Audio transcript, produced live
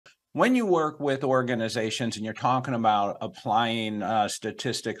When you work with organizations and you're talking about applying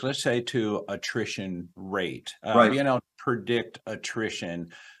statistics, let's say to attrition rate, Right. being able to predict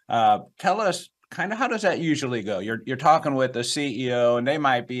attrition, tell us kind of how does that usually go? You're talking with a CEO and they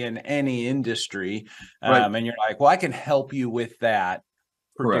might be in any industry, Right. and you're like, well, I can help you with that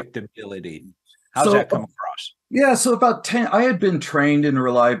Correct. predictability. How's So that come across? yeah, so about 10, I had been trained in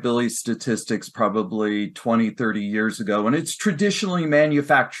reliability statistics probably 20, 30 years ago. And it's traditionally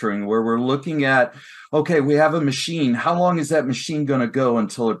manufacturing where we're looking at, okay, we have a machine. How long is that machine going to go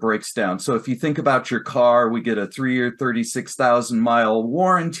until it breaks down? So if you think about your car, we get a 3-year, 36,000-mile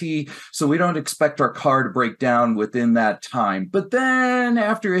warranty. So we don't expect our car to break down within that time. But then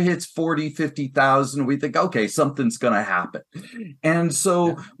after it hits 40, 50,000, we think, okay, something's going to happen. And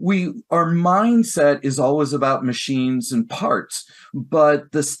so our mindset is always about machines and parts,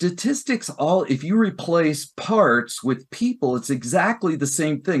 but the statistics if you replace parts with people, it's exactly the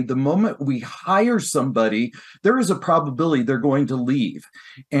same thing. The moment we hire somebody, there is a probability they're going to leave.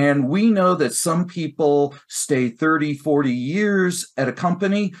 And we know that some people stay 30, 40 years at a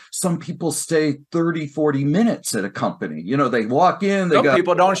company. Some people stay 30, 40 minutes at a company. They walk in, Some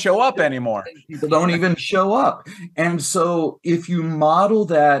people don't show up anymore. People don't even show up. And so if you model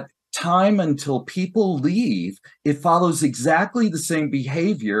that time until people leave, it follows exactly the same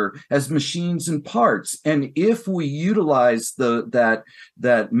behavior as machines and parts. And if we utilize that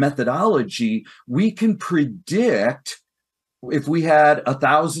methodology, we can predict. If we had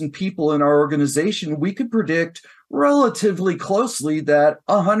 1,000 people in our organization, we could predict relatively closely that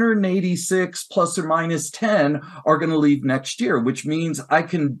 186 plus or minus 10 are going to leave next year, which means I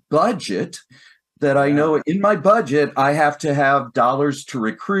can budget that I know in my budget, I have to have dollars to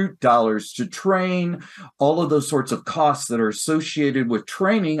recruit, dollars to train, all of those sorts of costs that are associated with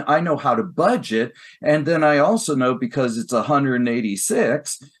training. I know how to budget. And then I also know, because it's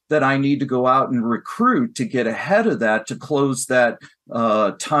 186, that I need to go out and recruit to get ahead of that, to close that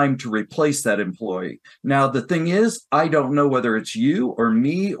time to replace that employee. Now, the thing is, I don't know whether it's you or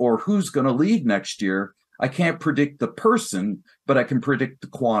me or who's going to leave next year. I can't predict the person, but I can predict the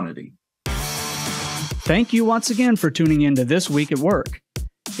quantity. Thank you once again for tuning in to This Week at Work.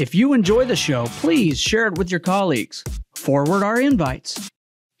 If you enjoy the show, please share it with your colleagues. Forward our invites.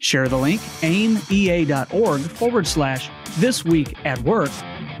 Share the link aimea.org/This Week at Work,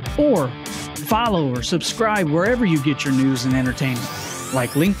 or follow or subscribe wherever you get your news and entertainment,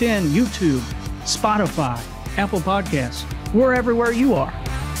 like LinkedIn, YouTube, Spotify, Apple Podcasts. We're everywhere you are.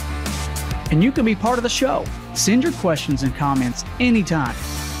 And you can be part of the show. Send your questions and comments anytime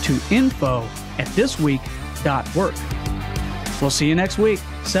to info@thisweek.work. We'll see you next week,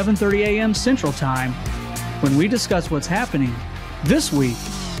 7:30 a.m. Central Time, when we discuss what's happening this week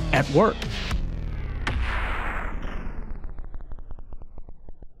at work.